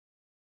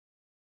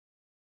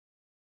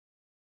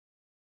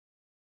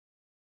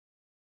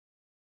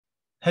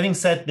Having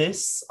said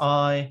this,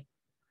 I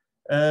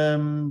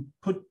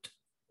put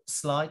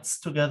slides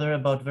together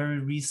about very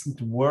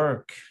recent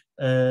work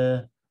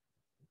in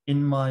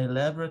my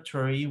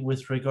laboratory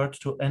with regard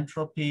to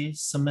entropy,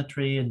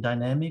 symmetry, and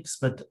dynamics,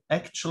 but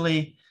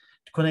actually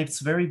it connects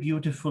very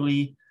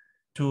beautifully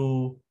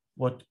to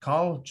what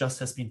Carl just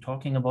has been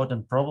talking about,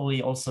 and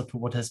probably also to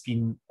what has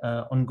been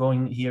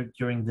ongoing here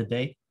during the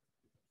day.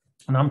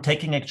 And I'm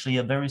taking actually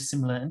a very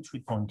similar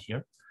entry point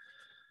here,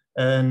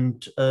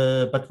 and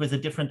but with a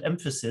different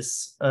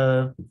emphasis.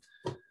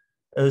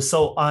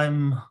 So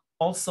I'm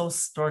also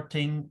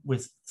starting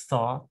with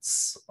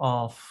thoughts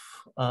of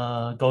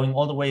going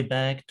all the way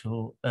back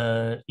to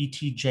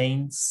E.T.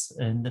 Jaynes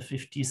in the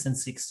 50s and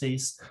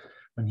 60s,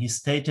 when he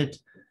stated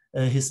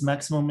his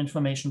maximum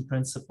information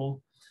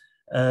principle.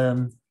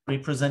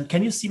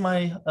 Can you see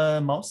my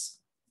mouse,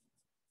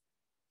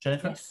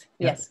 Jennifer? Yes,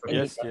 yes.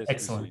 Yes, yes.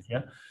 Excellent,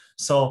 yeah.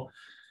 So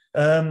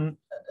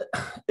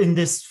in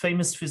this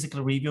famous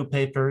physical review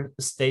paper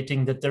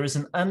stating that there is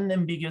an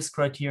unambiguous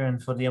criterion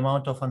for the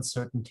amount of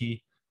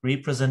uncertainty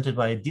represented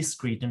by a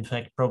discrete, in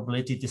fact,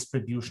 probability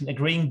distribution,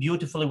 agreeing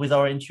beautifully with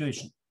our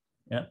intuition,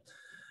 yeah,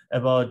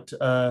 about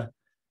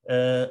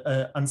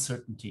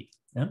uncertainty.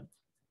 Yeah?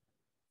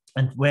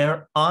 And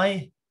where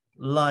I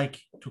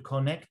like to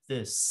connect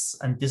this,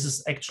 and this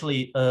is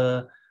actually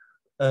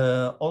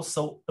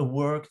also a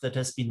work that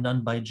has been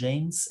done by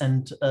Jaynes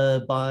and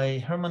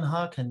by Hermann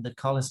Haken that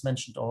Carl has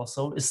mentioned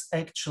also, is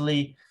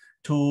actually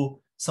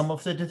to some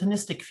of the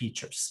deterministic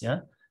features,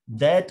 yeah,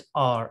 that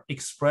are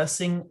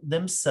expressing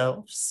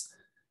themselves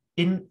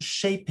in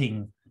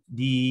shaping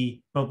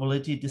the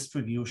probability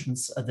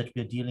distributions that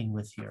we're dealing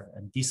with here.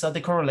 And these are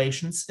the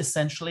correlations,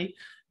 essentially.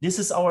 This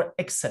is our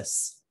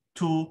access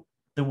to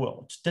the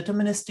world.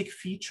 Deterministic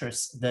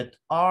features that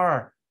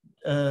are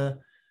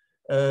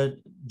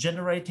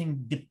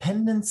generating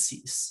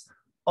dependencies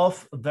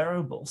of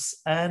variables,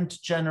 and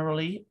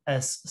generally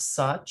as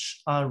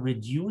such are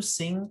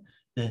reducing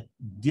the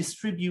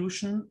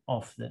distribution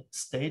of the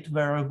state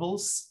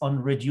variables on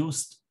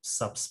reduced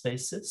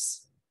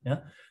subspaces, yeah,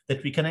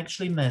 that we can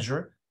actually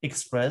measure,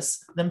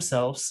 express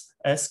themselves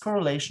as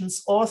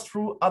correlations or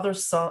through other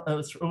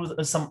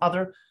some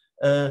other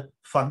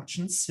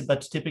functions,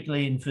 but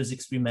typically in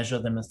physics we measure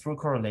them through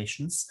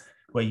correlations,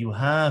 where you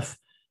have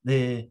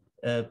the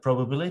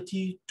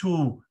probability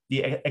to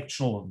the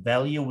actual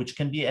value, which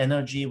can be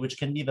energy, which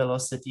can be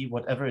velocity,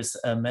 whatever is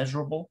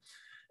measurable.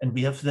 And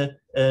we have the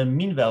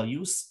mean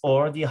values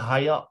or the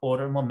higher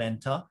order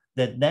momenta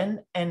that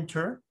then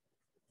enter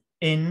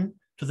into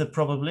the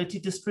probability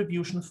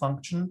distribution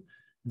function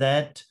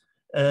that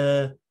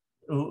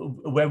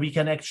where we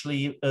can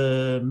actually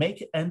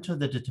enter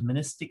the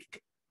deterministic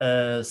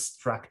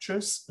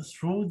structures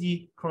through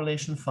the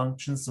correlation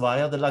functions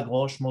via the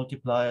Lagrange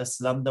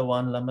multipliers, lambda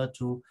 1, lambda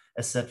 2,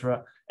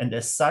 etc. And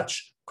as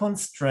such,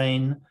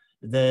 constrain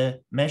the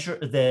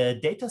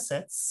data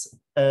sets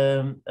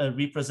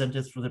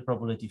represented through the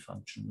probability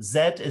function. Z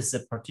is a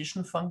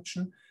partition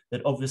function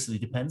that obviously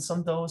depends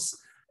on those.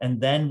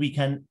 And then we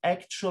can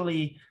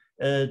actually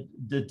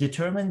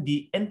determine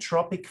the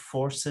entropic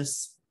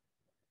forces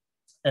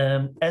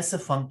as a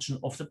function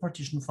of the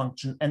partition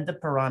function and the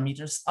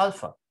parameters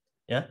alpha,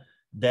 yeah,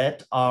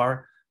 that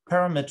are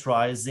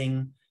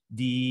parameterizing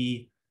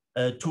the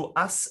to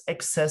us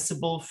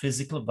accessible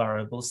physical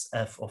variables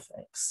f of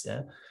x.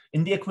 Yeah?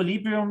 In the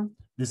equilibrium,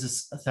 this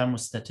is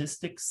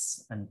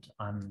thermostatistics, and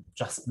I'm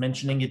just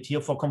mentioning it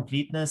here for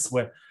completeness,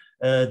 where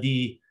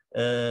the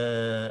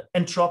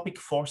entropic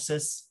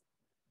forces,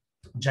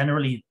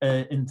 generally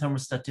in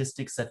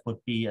thermostatistics, that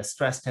would be a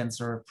stress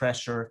tensor,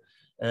 pressure,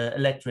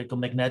 electric or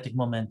magnetic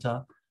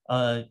momenta,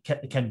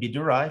 can be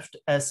derived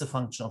as a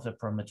function of the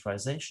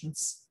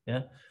parameterizations.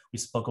 Yeah? We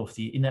spoke of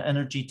the inner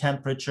energy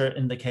temperature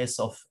in the case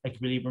of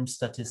equilibrium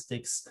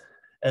statistics.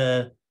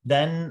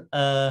 Then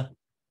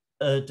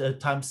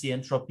times the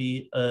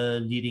entropy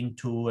leading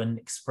to an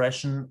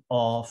expression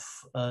of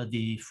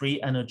the free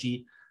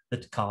energy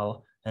that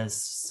Carl has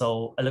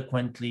so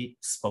eloquently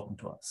spoken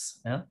to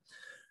us. Yeah?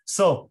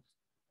 So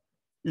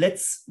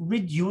let's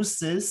reduce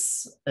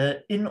this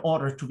in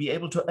order to be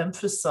able to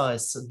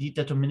emphasize the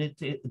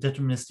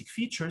deterministic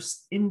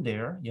features in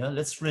there. Yeah?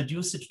 Let's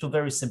reduce it to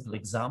very simple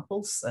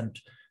examples. And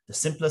the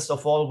simplest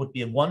of all would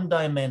be a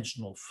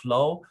one-dimensional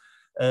flow,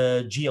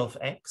 g of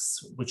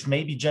x, which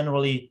may be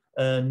generally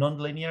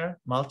nonlinear,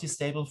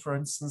 multi-stable, for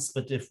instance.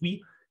 But if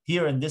we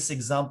here in this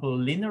example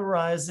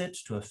linearize it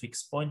to a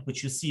fixed point,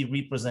 which you see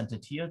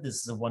represented here, this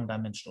is a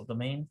one-dimensional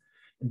domain.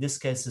 In this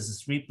case, this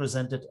is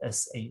represented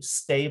as a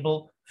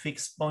stable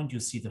fixed point. You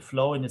see the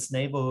flow in its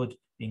neighborhood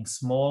being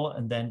small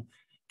and then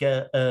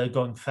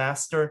going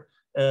faster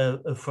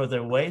further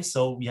away.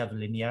 So we have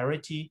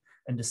linearity.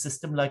 And a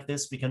system like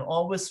this, we can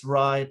always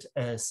write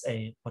as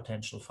a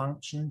potential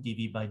function,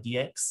 dv by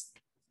dx.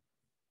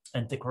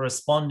 And the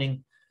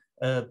corresponding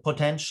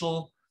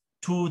potential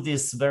to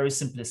this very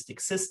simplistic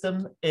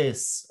system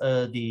is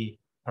the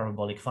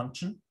parabolic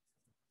function.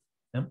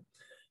 Yeah?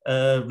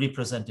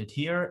 Represented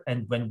here.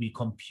 And when we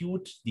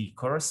compute the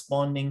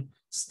corresponding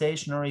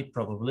stationary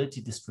probability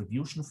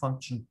distribution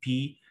function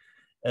P,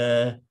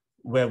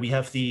 where we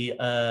have the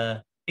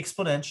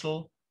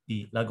exponential,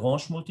 the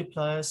Lagrange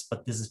multipliers,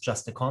 but this is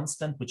just a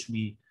constant which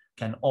we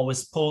can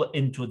always pull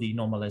into the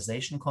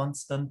normalization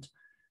constant.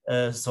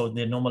 So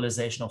the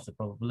normalization of the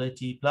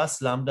probability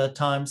plus lambda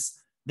times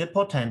the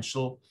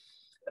potential,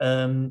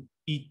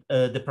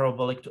 the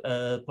parabolic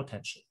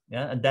potential.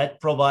 Yeah, and that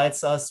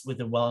provides us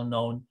with a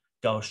well-known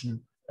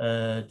Gaussian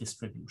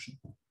distribution.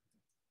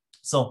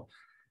 So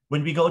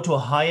when we go to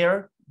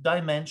higher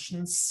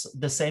dimensions,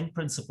 the same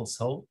principles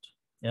hold.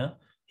 Yeah,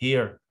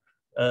 here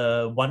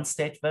one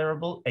state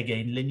variable,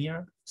 again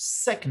linear,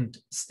 second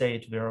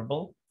state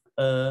variable,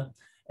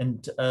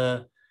 and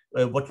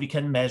what we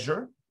can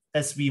measure,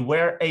 as we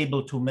were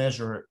able to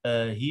measure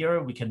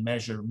here, we can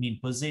measure mean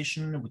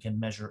position, we can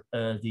measure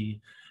the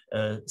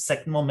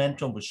second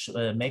momentum, which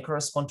may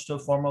correspond to a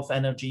form of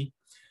energy.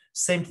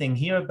 Same thing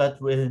here,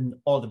 but with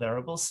all the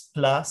variables,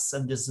 plus,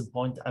 and this is a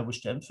point I wish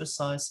to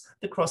emphasize,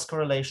 the cross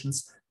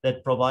correlations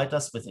that provide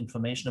us with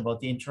information about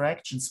the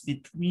interactions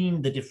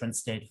between the different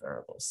state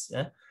variables.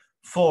 Yeah?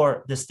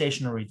 For the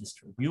stationary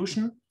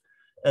distribution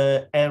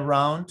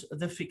around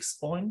the fixed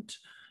point,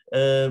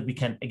 we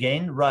can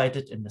again write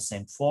it in the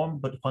same form,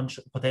 but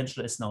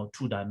potential is now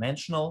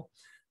two-dimensional.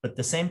 But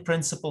the same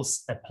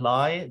principles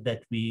apply,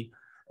 that we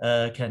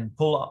can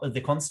pull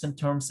the constant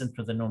terms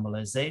into the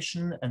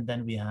normalization, and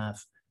then we have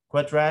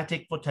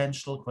quadratic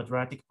potential,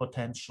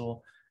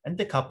 and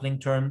the coupling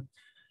term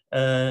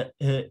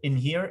in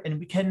here, and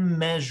we can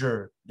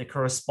measure the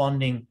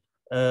corresponding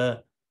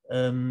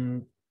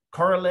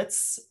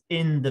correlates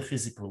in the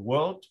physical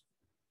world.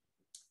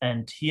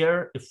 And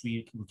here, if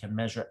we can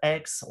measure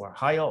X or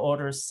higher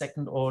orders,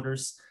 second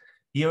orders,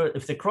 here,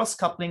 if the cross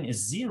coupling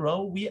is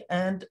 0, we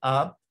end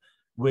up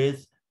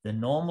with the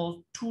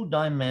normal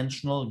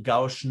two-dimensional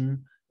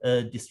Gaussian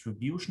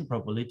distribution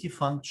probability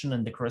function,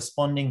 and the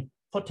corresponding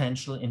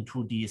potential in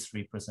 2D is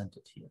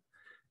represented here.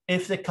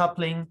 If the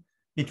coupling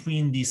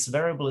between these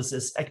variables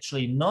is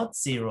actually not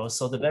 0,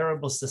 so the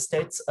variables, the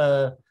states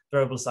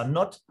variables are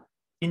not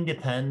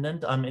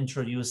independent, I'm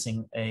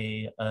introducing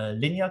a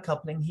linear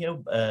coupling here,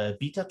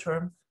 beta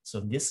term. So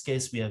in this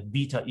case, we have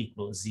beta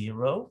equals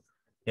 0.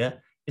 Yeah,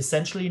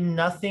 essentially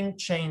nothing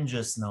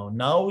changes now.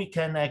 Now we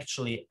can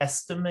actually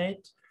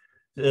estimate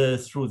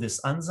through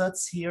this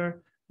ansatz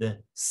here the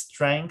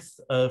strength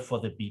for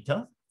the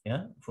beta,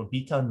 yeah, for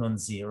beta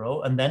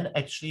non-zero. And then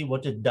actually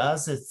what it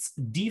does, it's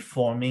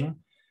deforming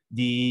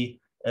the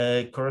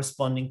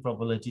corresponding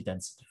probability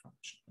density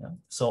function. Yeah?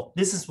 So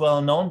this is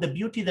well known. The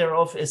beauty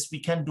thereof is we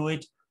can do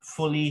it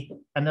fully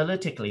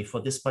analytically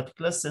for this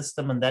particular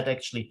system, and that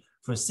actually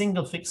for a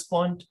single fixed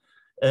point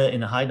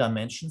in high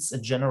dimensions,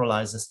 it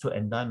generalizes to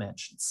n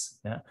dimensions.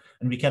 Yeah?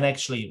 And we can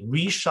actually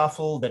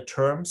reshuffle the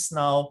terms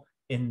now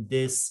in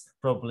this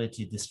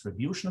probability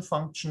distribution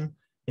function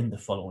in the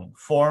following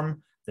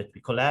form, that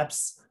we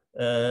collapse.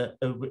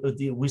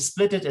 We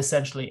split it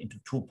essentially into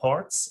two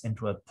parts,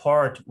 into a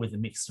part with the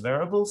mixed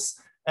variables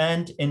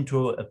and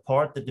into a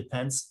part that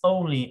depends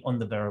only on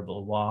the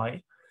variable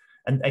y.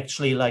 And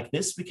actually like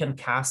this, we can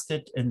cast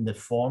it in the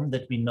form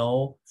that we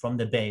know from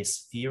the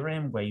Bayes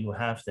theorem, where you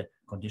have the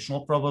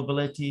conditional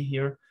probability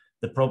here,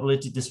 the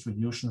probability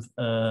distribution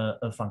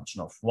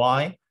function of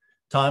y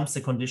times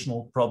the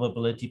conditional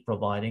probability,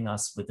 providing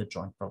us with the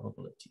joint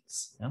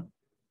probabilities. Yeah?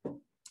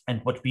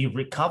 And what we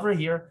recover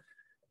here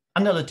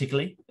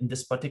analytically in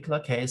this particular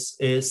case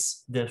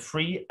is the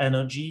free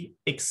energy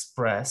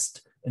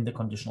expressed in the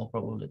conditional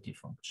probability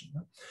function,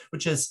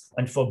 which is,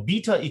 and for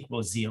beta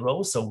equals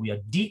 0, so we are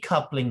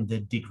decoupling the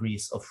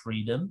degrees of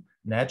freedom.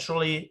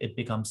 Naturally, it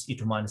becomes e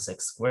to minus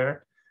x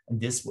squared, and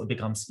this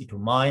becomes e to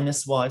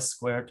minus y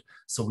squared.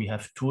 So we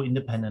have two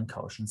independent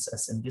quotients,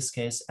 as in this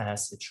case,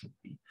 as it should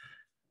be.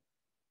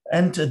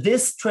 And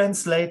this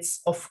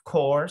translates, of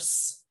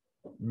course,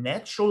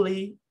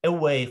 naturally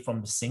away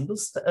from the single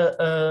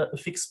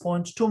fixed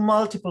point to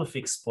multiple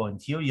fixed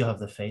point. Here you have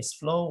the phase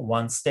flow,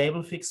 one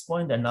stable fixed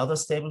point, another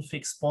stable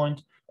fixed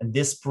point, and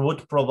this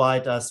would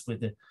provide us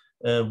with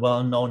a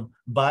well-known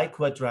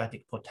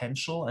biquadratic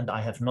potential. And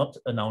I have not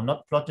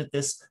plotted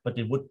this, but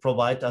it would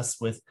provide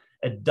us with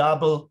a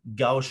double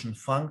Gaussian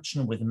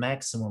function with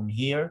maximum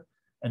here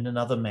and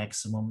another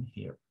maximum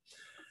here.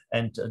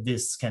 And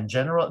this can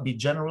be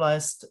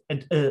generalized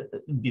and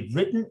be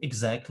written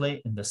exactly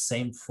in the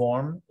same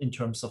form in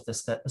terms of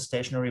the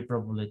stationary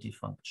probability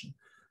function.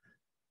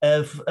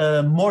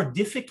 More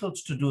difficult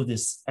to do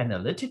this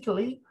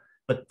analytically,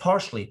 but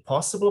partially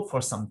possible for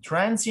some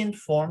transient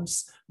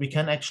forms, we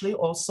can actually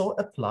also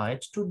apply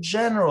it to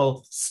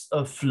general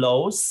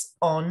flows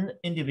on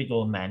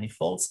individual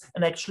manifolds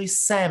and actually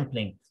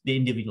sampling the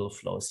individual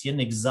flows. Here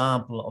an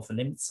example of a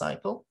limit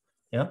cycle.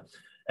 Yeah.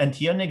 And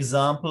here an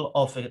example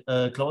of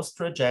a closed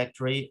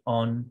trajectory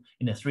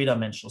in a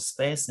three-dimensional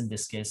space, in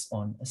this case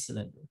on a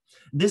cylinder.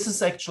 This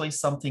is actually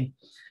something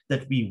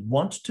that we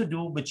want to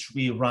do, which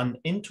we run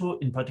into,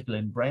 in particular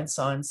in brain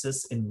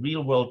sciences, in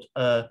real-world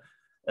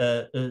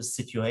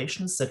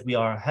situations, that we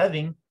are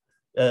having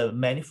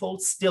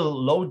manifolds still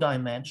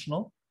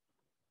low-dimensional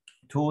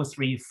 2,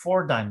 3,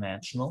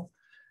 4-dimensional,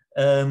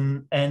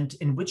 and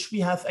in which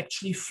we have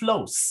actually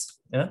flows.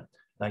 Yeah?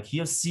 Like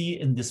here, see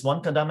in this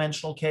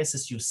 1-dimensional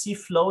cases, you see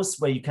flows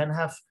where you can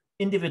have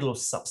individual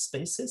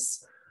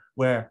subspaces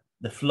where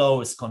the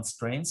flow is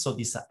constrained. So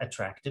these are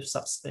attractive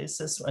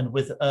subspaces, and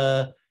with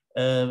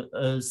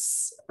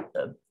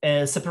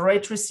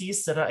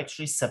separatrices that are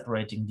actually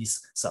separating these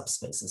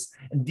subspaces.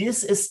 And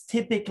this is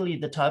typically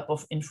the type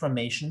of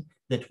information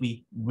that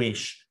we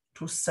wish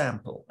to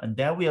sample. And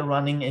there we are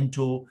running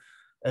into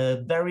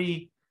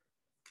very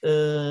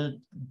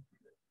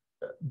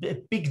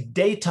big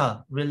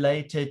data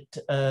related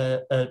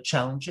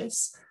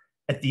challenges.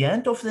 At the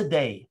end of the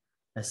day,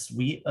 as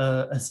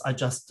I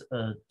just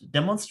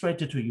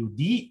demonstrated to you,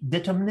 the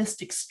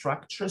deterministic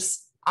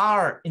structures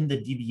are in the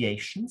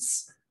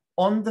deviations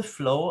on the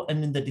flow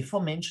and in the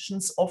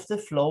deformations of the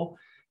flow,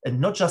 and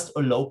not just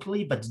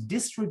locally, but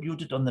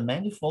distributed on the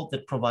manifold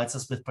that provides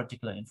us with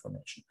particular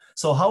information.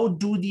 So how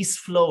do these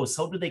flows,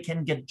 how do they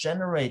can get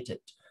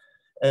generated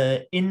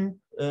in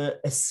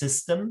a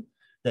system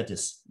that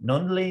is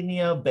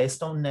nonlinear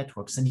based on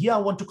networks? And here I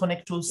want to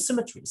connect to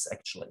symmetries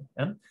actually.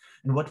 And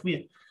what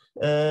we,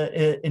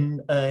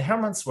 in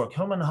Herman's work,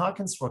 Herman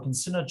Harkin's work in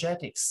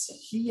synergetics,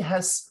 he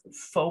has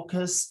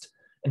focused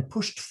and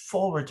pushed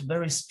forward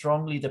very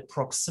strongly the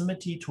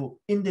proximity to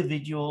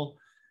individual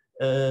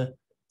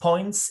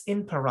points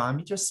in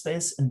parameter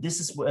space. And this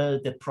is where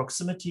the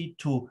proximity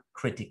to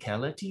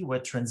criticality, where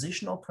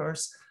transition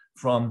occurs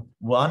from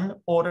one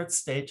ordered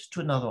state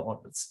to another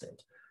ordered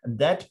state. And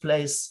that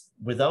plays,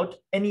 without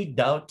any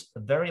doubt,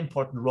 a very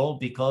important role,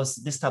 because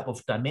this type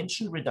of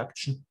dimension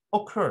reduction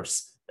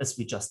occurs, as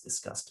we just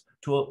discussed,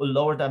 to a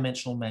lower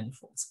dimensional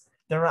manifolds.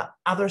 There are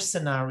other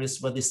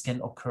scenarios where this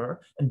can occur,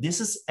 and this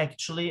is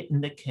actually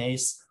in the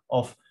case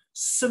of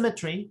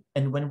symmetry,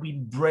 and when we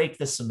break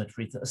the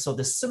symmetry. So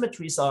the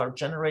symmetries are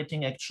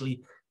generating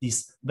actually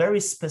these very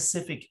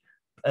specific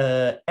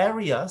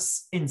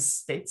areas in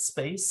state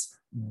space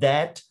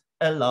that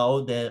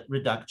allow the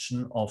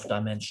reduction of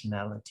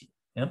dimensionality.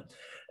 Yeah?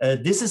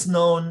 This is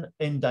known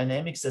in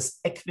dynamics as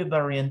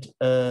equivariant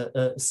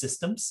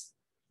systems.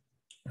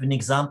 An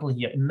example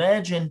here,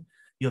 imagine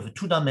you have a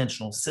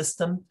 2-dimensional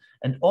system,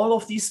 and all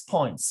of these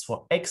points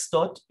for x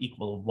dot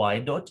equal y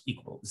dot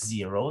equal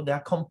 0, they're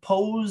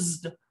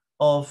composed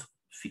of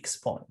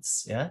fixed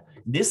points. Yeah?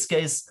 In this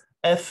case,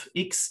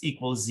 fx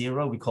equals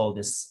 0, we call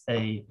this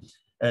a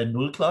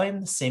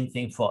nullklein. Same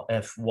thing for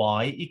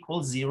fy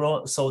equals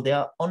 0. So they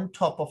are on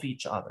top of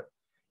each other.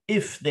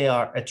 If they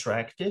are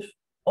attractive,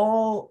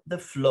 all the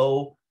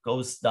flow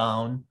goes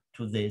down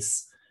to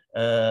this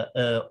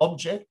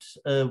object,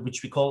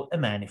 which we call a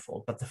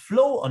manifold. But the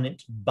flow on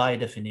it, by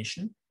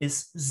definition,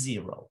 is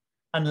 0,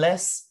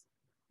 unless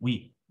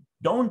we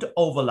don't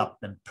overlap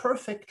them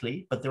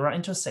perfectly, but there are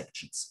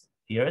intersections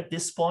here at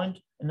this point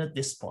and at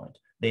this point.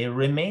 They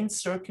remain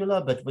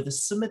circular, but with a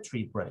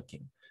symmetry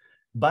breaking.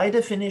 By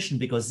definition,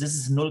 because this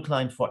is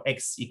nullklein for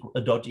x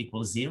dot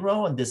equals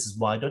 0, and this is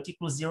y dot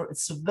equals 0,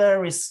 it's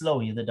very slow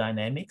in the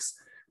dynamics.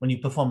 When you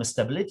perform a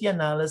stability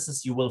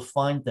analysis, you will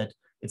find that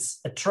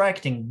it's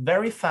attracting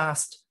very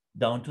fast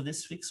down to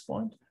this fixed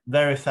point,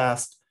 very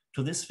fast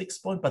to this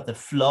fixed point, but the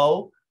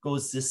flow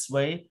goes this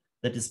way,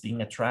 that is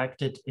being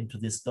attracted into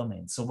this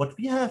domain. So what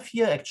we have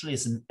here actually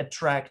is an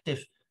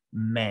attractive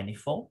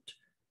manifold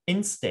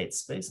in state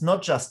space,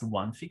 not just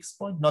one fixed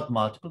point, not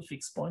multiple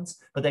fixed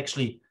points, but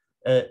actually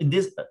in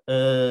this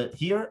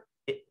here,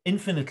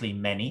 infinitely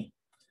many.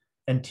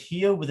 And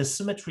here with a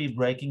symmetry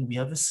breaking, we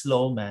have a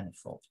slow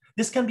manifold.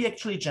 This can be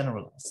actually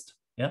generalized.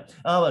 Yeah.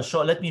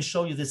 Let me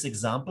show you this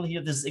example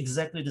here. This is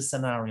exactly the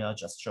scenario I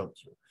just showed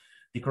you.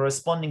 The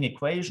corresponding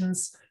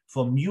equations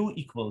for mu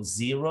equals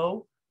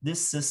 0,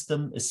 this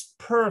system is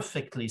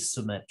perfectly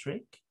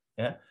symmetric.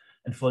 Yeah.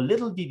 And for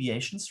little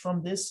deviations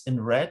from this, in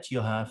red,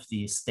 you have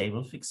the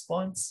stable fixed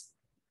points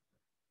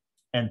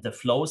and the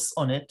flows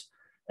on it,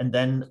 and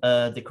then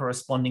the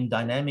corresponding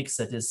dynamics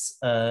that is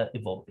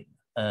evolving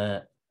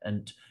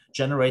and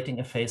generating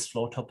a phase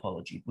flow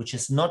topology, which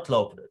is not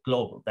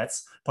global.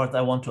 That's part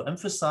I want to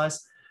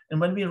emphasize. And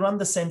when we run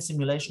the same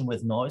simulation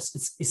with noise,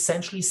 it's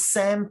essentially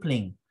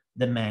sampling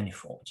the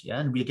manifold. Yeah?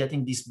 And we're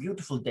getting these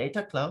beautiful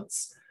data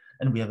clouds,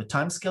 and we have a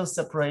timescale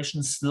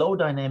separation, slow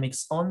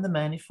dynamics on the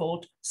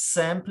manifold,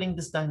 sampling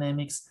this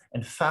dynamics,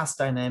 and fast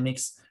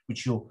dynamics,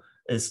 which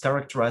is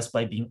characterized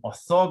by being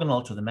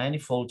orthogonal to the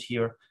manifold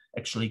here,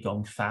 actually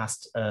going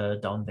fast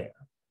down there.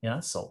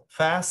 Yeah, so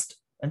fast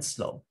and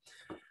slow.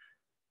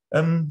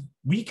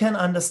 We can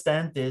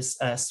understand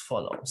this as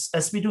follows.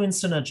 As we do in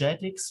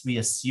synergetics, we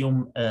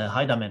assume a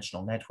high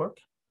dimensional network,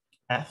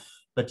 F,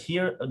 but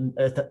here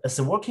as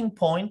a working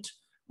point,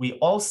 we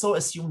also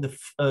assume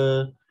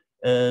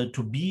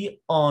to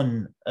be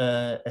on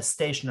a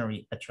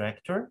stationary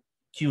attractor,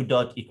 Q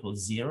dot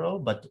equals 0,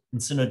 but in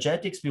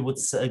synergetics, we would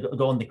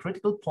go on the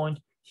critical point.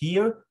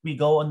 Here, we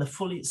go on the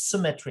fully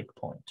symmetric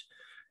point.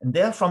 And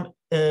there from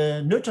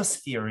Noether's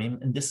theorem,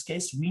 in this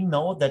case, we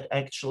know that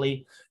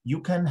actually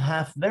you can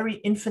have very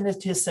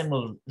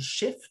infinitesimal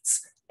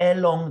shifts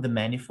along the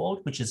manifold,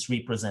 which is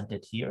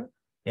represented here.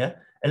 yeah,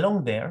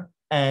 along there,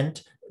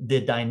 and the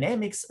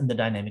dynamics in the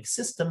dynamic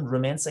system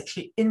remains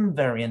actually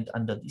invariant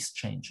under these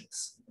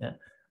changes, yeah?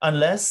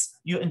 Unless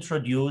you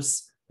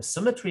introduce a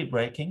symmetry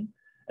breaking.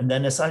 And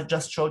then, as I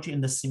just showed you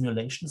in the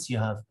simulations, you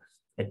have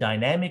a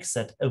dynamics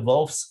that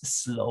evolves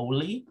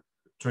slowly.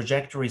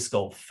 Trajectories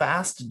go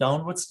fast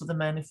downwards to the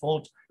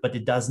manifold, but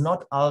it does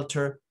not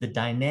alter the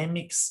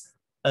dynamics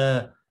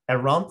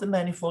around the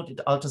manifold.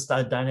 It alters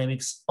the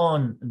dynamics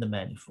on the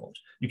manifold.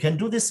 You can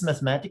do this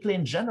mathematically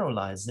and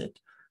generalize it.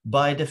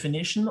 By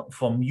definition,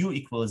 for mu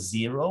equals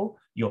 0,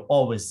 you're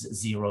always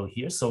 0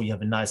 here, so you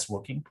have a nice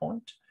working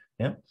point.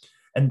 Yeah,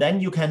 and then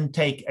you can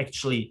take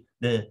actually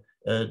the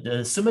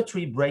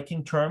symmetry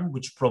breaking term,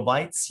 which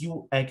provides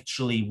you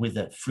actually with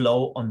a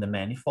flow on the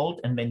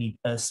manifold and many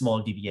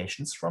small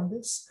deviations from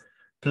this,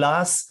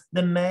 plus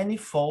the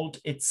manifold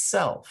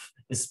itself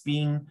is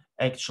being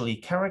actually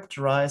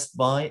characterized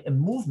by a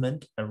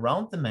movement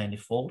around the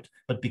manifold,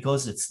 but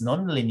because it's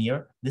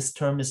nonlinear, this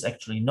term is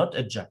actually not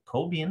a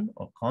Jacobian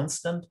or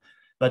constant,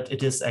 but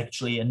it is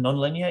actually a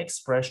nonlinear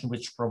expression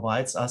which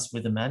provides us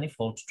with a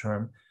manifold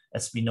term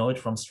as we know it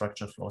from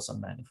structured flows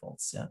on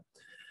manifolds. Yeah.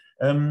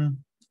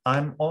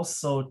 I'm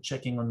also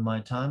checking on my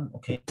time.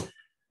 Okay.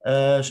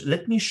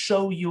 Let me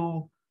show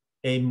you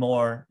a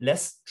more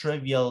less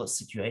trivial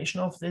situation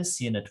of this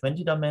here in a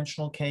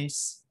 20-dimensional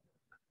case,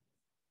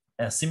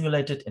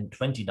 simulated in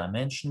 20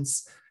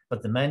 dimensions,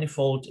 but the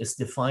manifold is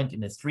defined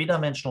in a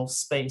 3-dimensional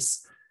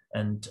space.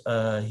 And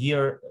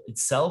here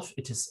itself,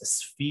 it is a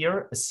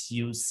sphere, as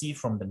you see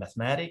from the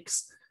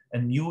mathematics,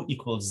 and mu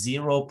equals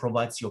 0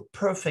 provides you a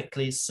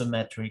perfectly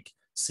symmetric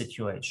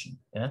situation.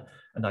 Yeah,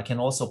 and I can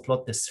also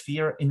plot the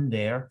sphere in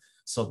there,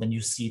 so then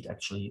you see it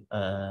actually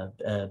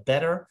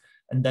better.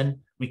 And then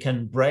we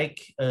can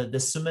break the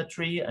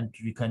symmetry, and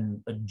we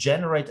can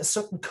generate a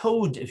certain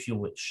code if you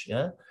wish.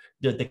 Yeah,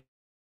 the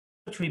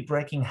symmetry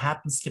breaking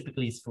happens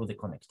typically through the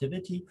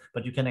connectivity,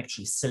 but you can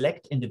actually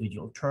select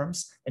individual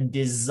terms and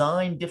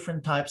design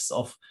different types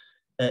of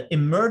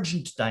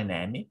emergent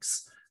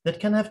dynamics that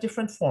can have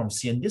different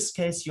forms. Here in this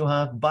case, you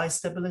have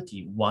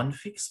bistability, one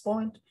fixed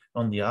point,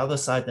 on the other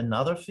side,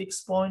 another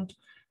fixed point,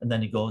 and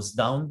then it goes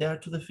down there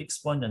to the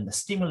fixed point and the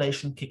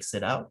stimulation kicks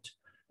it out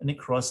and it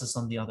crosses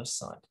on the other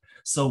side.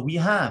 So we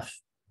have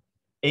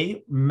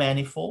a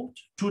manifold,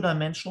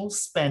 2-dimensional,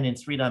 span in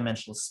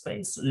 3-dimensional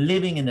space,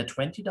 living in a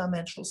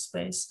 20-dimensional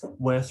space,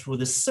 where through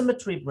the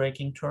symmetry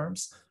breaking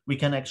terms, we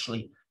can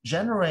actually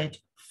generate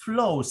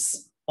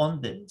flows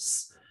on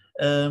this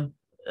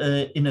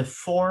in a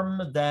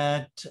form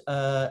that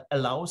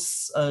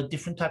allows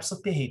different types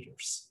of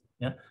behaviors.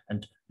 Yeah?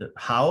 And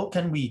how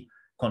can we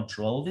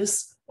control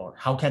this, or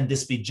how can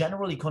this be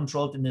generally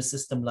controlled in a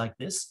system like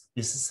this?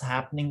 This is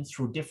happening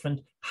through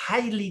different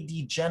highly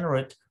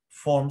degenerate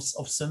forms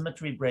of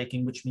symmetry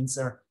breaking, which means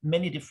there are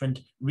many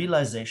different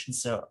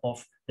realizations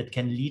of that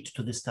can lead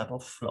to this type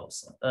of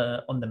flows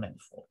on the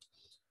manifold.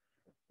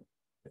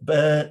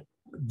 But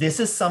this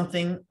is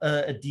something,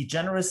 a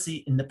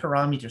degeneracy in the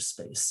parameter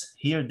space.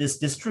 Here, this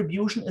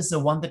distribution is the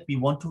one that we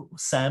want to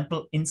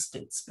sample in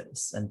state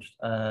space. And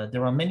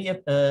there are many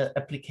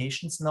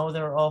applications now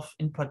thereof,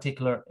 in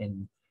particular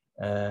in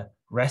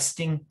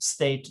resting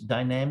state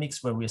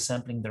dynamics, where we're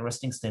sampling the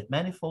resting state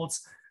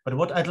manifolds. But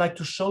what I'd like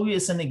to show you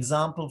is an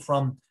example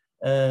from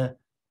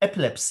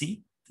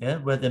epilepsy, yeah,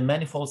 where the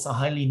manifolds are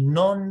highly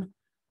non-trivial,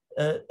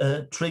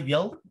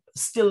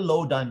 still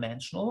low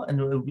dimensional,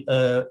 and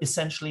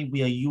essentially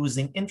we are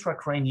using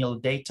intracranial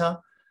data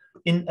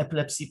in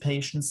epilepsy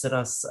patients that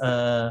are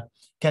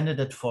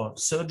candidate for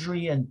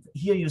surgery. And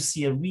here you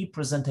see a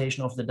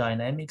representation of the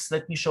dynamics.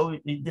 Let me show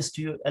this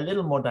to you a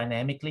little more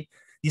dynamically.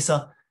 These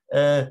are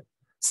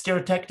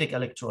stereotactic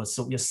electrodes.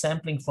 So we are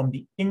sampling from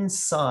the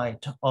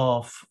inside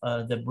of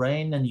the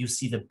brain, and you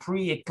see the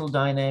pre-ictal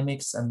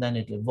dynamics, and then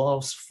it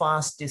evolves,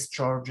 fast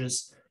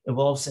discharges,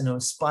 evolves in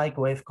a spike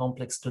wave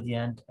complex to the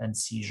end, and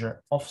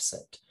seizure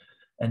offset.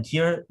 And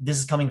here, this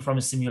is coming from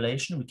a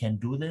simulation. We can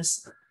do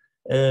this.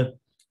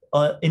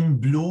 In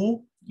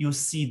blue, you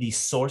see the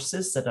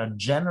sources that are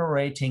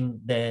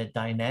generating the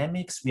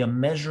dynamics. We are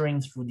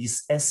measuring through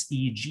these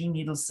SEEG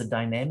needles the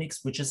dynamics,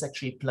 which is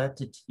actually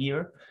plotted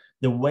here,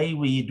 the way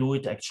we do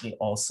it actually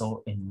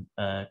also in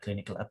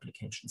clinical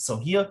applications. So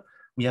here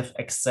we have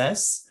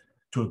access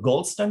to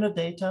gold standard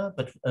data,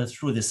 but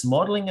through this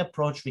modeling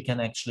approach, we can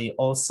actually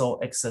also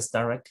access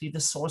directly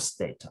the source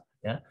data.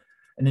 Yeah.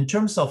 And in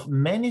terms of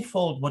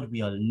manifold, what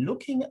we are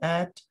looking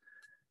at,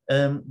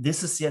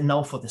 this is here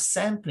now for the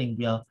sampling.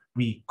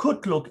 We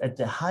could look at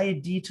the high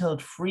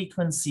detailed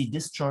frequency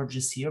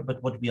discharges here,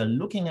 but what we are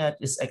looking at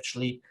is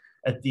actually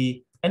at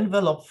the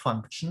envelope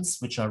functions,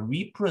 which are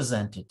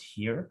represented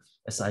here,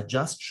 as I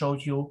just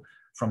showed you,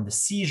 from the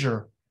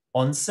seizure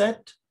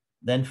onset,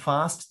 then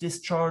fast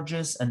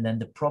discharges, and then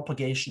the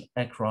propagation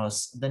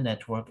across the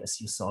network, as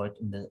you saw it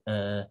in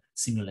the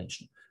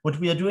simulation. What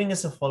we are doing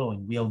is the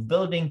following. We are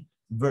building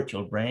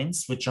virtual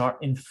brains, which are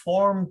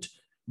informed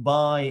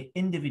by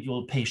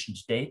individual patient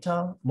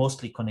data,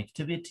 mostly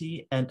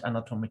connectivity and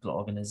anatomical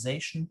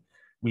organization.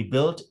 We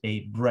build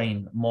a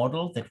brain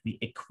model that we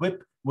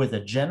equip with a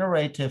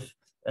generative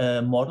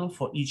model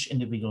for each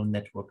individual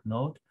network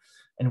node.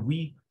 And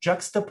we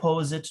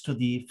juxtapose it to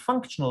the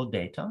functional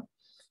data.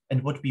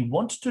 And what we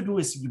want to do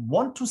is we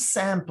want to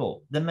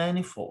sample the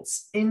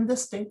manifolds in the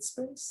state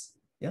space,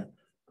 yeah,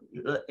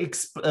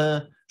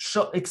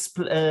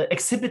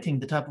 exhibiting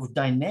the type of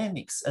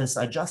dynamics as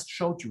I just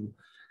showed you,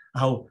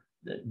 how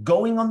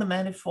going on the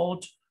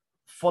manifold,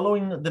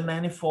 following the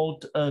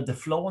manifold, the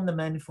flow on the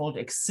manifold,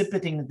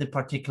 exhibiting the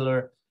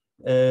particular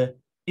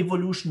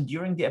evolution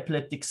during the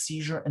epileptic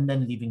seizure, and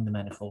then leaving the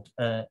manifold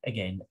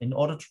again, in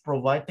order to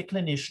provide the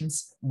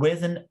clinicians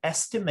with an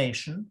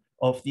estimation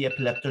of the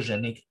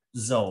epileptogenic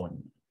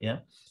zone. Yeah.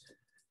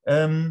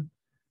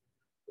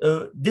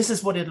 This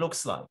is what it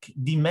looks like.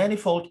 The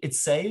manifold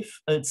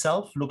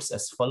itself looks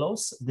as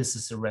follows. This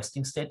is the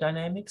resting state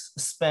dynamics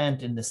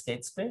spanned in the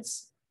state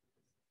space.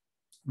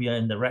 We are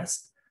in the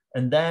rest.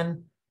 And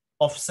then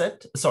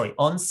onset,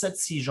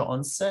 seizure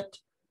onset.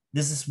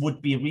 This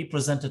would be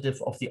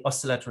representative of the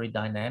oscillatory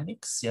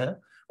dynamics, yeah?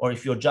 Or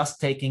if you're just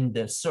taking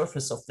the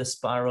surface of the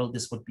spiral,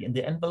 this would be in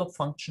the envelope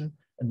function,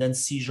 and then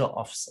seizure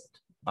offset,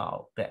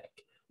 back.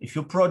 If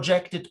you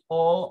project it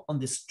all on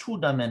this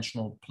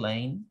two-dimensional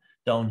plane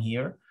down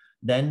here,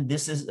 then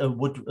this is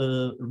would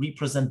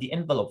represent the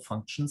envelope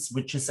functions,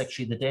 which is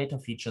actually the data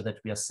feature that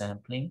we are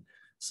sampling.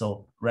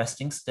 So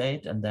resting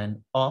state and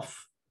then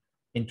off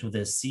into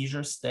the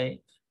seizure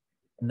state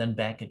and then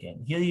back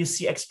again. Here you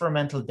see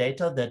experimental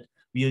data that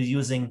we are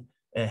using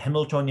a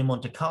Hamiltonian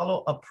Monte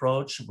Carlo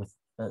approach with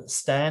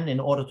Stan in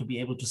order to be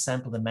able to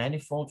sample the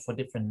manifold for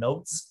different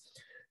nodes.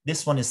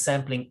 This one is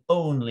sampling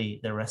only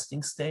the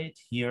resting state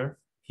here.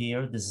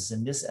 This is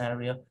in this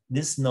area.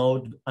 This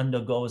node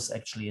undergoes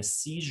actually a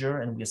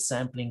seizure, and we're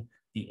sampling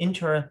the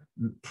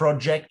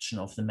inter-projection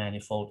of the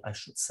manifold, I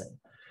should say.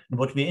 And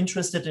what we're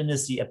interested in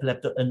is the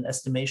an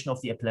estimation of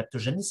the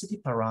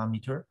epileptogenicity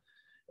parameter,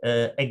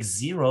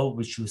 X0,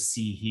 which you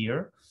see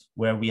here,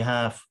 where we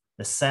have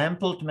the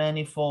sampled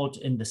manifold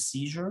in the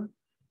seizure,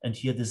 and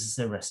here this is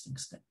the resting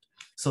state.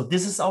 So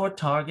this is our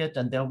target,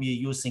 and there we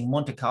are using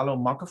Monte Carlo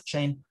Markov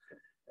chain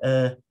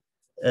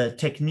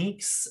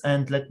techniques.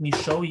 And let me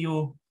show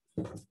you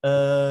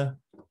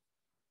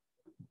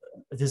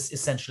this is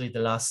essentially the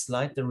last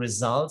slide, the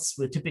results.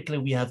 Typically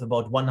we have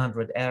about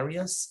 100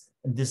 areas,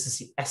 and this is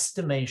the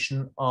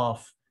estimation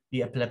of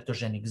the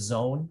epileptogenic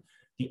zone.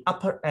 The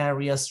upper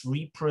areas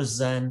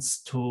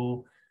represents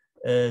to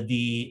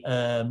the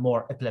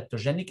more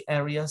epileptogenic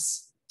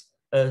areas,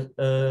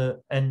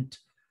 and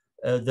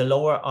the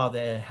lower are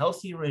the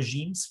healthy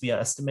regimes. We are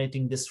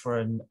estimating this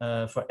for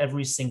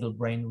every single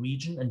brain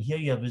region. And here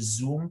you have a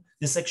zoom.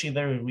 This is actually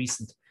very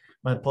recent.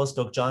 My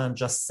postdoc Jayan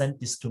just sent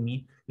this to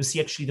me. You see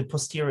actually the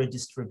posterior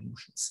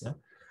distributions. Yeah?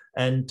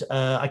 And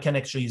I can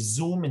actually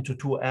zoom into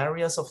two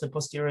areas of the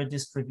posterior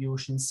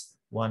distributions,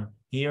 one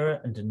here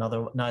and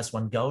another nice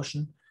one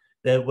Gaussian,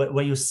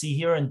 where you see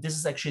here, and this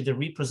is actually the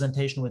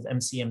representation with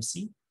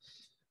MCMC.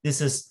 This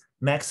is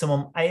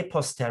maximum a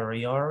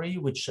posteriori,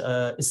 which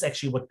is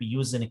actually what we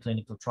use in a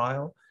clinical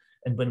trial.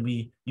 And when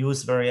we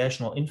use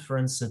variational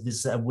inference,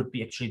 this would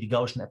be actually the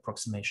Gaussian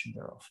approximation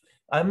thereof.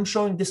 I'm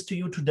showing this to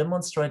you to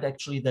demonstrate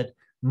actually that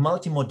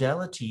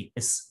multimodality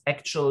is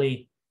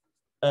actually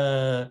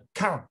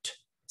current,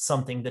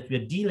 something that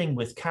we're dealing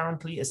with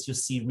currently, as you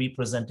see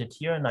represented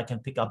here. And I can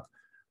pick up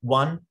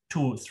 1,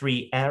 2,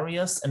 3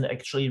 areas and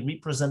actually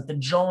represent the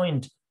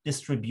joint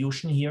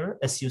distribution here,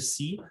 as you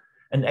see.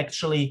 And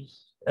actually,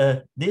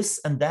 this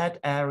and that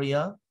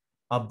area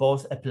are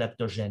both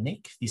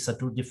epileptogenic. These are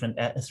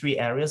three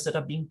areas that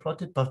are being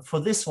plotted. But for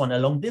this one,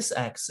 along this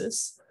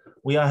axis,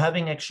 we are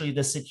having actually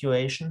the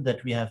situation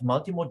that we have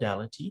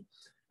multimodality.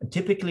 And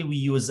typically we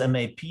use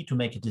MAP to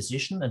make a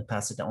decision and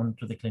pass it on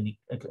to the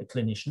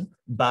clinician.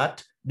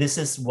 But this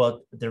is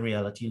what the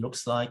reality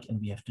looks like,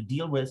 and we have to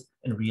deal with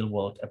in real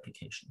world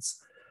applications.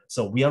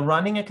 So we are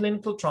running a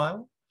clinical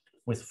trial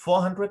with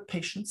 400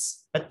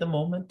 patients at the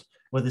moment,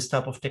 where this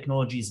type of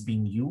technology is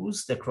being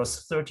used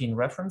across 13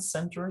 reference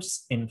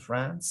centers in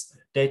France.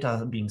 Data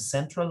are being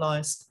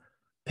centralized,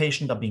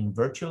 patients are being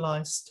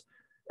virtualized,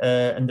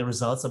 and the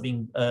results are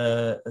being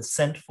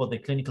sent for the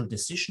clinical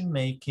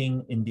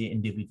decision-making in the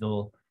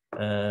individual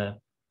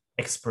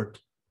expert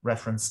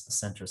reference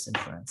centers in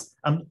France.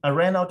 I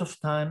ran out of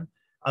time.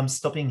 I'm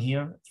stopping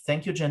here.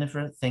 Thank you,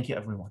 Jennifer. Thank you,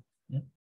 everyone. Yeah.